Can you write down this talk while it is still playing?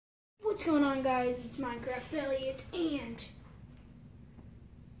What's going on, guys? It's MinecraftElliot and...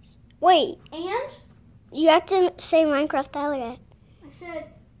 Wait. And? You have to say MinecraftElliot. I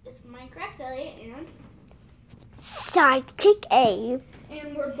said it's MinecraftElliot and... Sidekick Abe.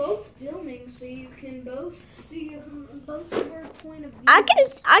 And we're both filming, so you can both see both of our point of view.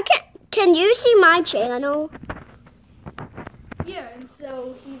 Can you see my channel? Yeah, and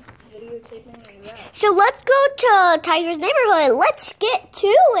so he's videotaping like that. So let's go to Tiger's neighborhood. Let's get to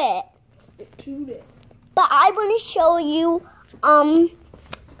it. Let's get to it. But I want to show you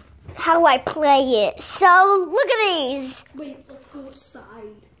how I play it. So look at these. Wait, let's go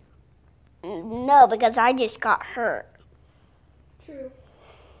outside. No, because I just got hurt. True.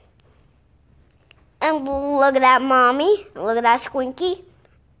 And look at that mommy. Look at that Squinky.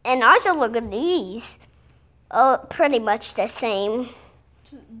 And also look at these. Oh, pretty much the same.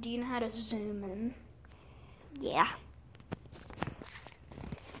 Do you know how to zoom in? Yeah.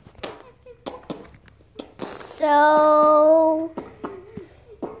 So...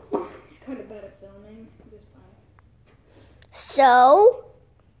 He's kind of bad at filming. It's fine. So...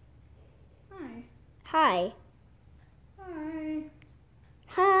 Hi. Hi. Hi.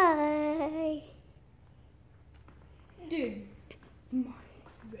 Hi. Dude.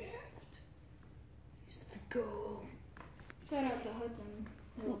 Minecraft is the goal. Shout out to Hudson.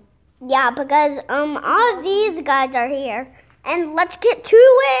 Yeah, because all these guys are here. And let's get to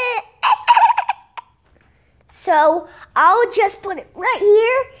it. So I'll just put it right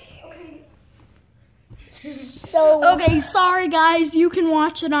here. Okay. So Okay, sorry guys, you can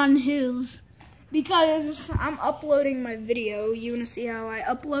watch it on his. Because I'm uploading my video. You wanna see how I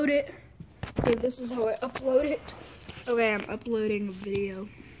upload it? Okay, this is how I upload it. Okay, I'm uploading a video.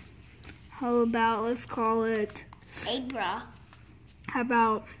 How about, let's call it... Abra. How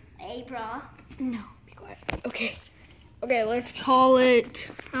about... Abra. No, be quiet. Okay. Okay, let's call it...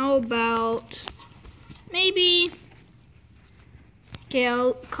 How about... Maybe... Okay,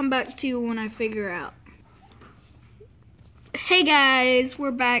 I'll come back to you when I figure out. Hey guys,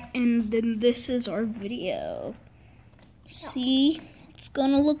 we're back and then this is our video. See? It's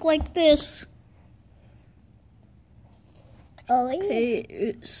gonna look like this. Oh, yeah. Okay,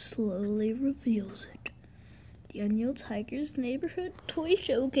 it slowly reveals it. The Annual Tiger's Neighborhood Toy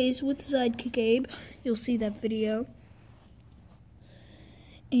Showcase with Sidekick Abe. You'll see that video.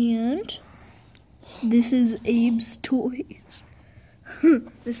 And this is Abe's toys.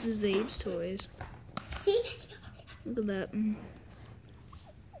 This is Abe's toys. See? Look at that.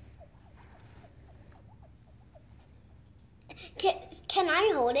 Can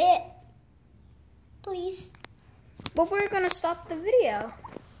I hold it? Please? But we're gonna stop the video.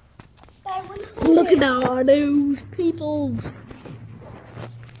 I wanna hold Look it. at all those peoples.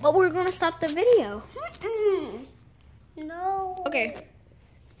 But we're gonna stop the video. No. Okay.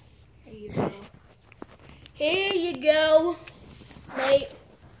 Here you go. Here you go. Wait.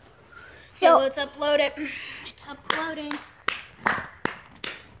 So Okay, let's upload it. It's uploading.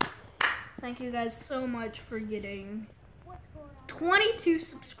 Thank you guys so much for getting 22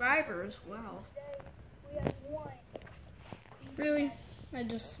 subscribers. Wow. Really? I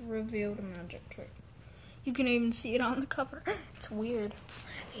just revealed a magic trick. You can even see it on the cover. It's weird.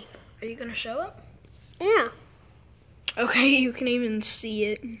 Hey, are you gonna show up? yeah. Okay, you can even see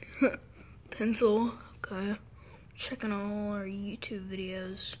it. Pencil. Okay. Checking all our YouTube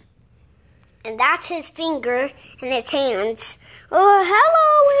videos. And that's his finger and his hands. Oh,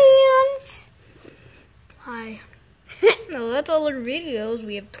 hello, hands. Hi. No, that's all our videos.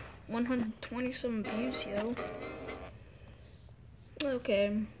 We have 127 views, yo.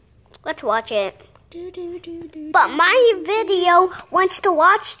 Okay. Let's watch it. But my video wants to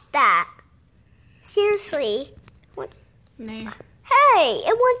watch that. Seriously. What? Nah. Hey,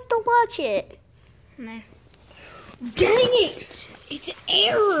 it wants to watch it. Nah. Dang it! It's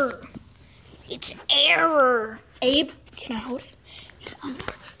error. It's error. Abe, can I hold it?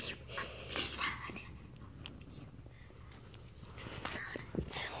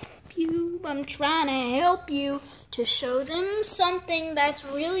 I'm trying to help you to show them something that's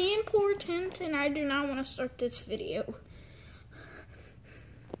really important, and I do not want to start this video.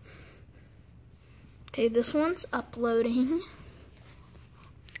 Okay, this one's uploading.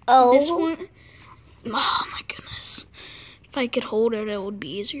 Oh. This one, oh my goodness. If I could hold it, it would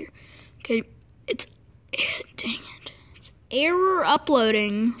be easier. Okay, dang it. It's error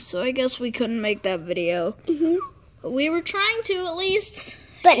uploading, so I guess we couldn't make that video. But we were trying to at least.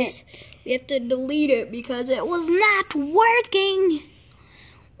 But We have to delete it because it was not working.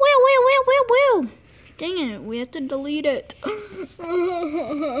 Well. Dang it, we have to delete it.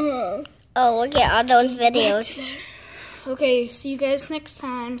 oh, look at all those videos. Okay, see you guys next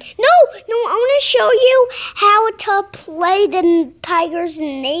time. No, I want to show you how to play the Tiger's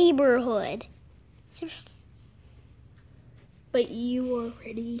Neighborhood. But you are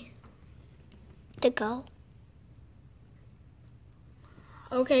ready to go.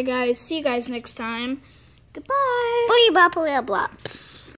 Okay, guys, see you guys next time. Goodbye. Blah, blah, blah, blah.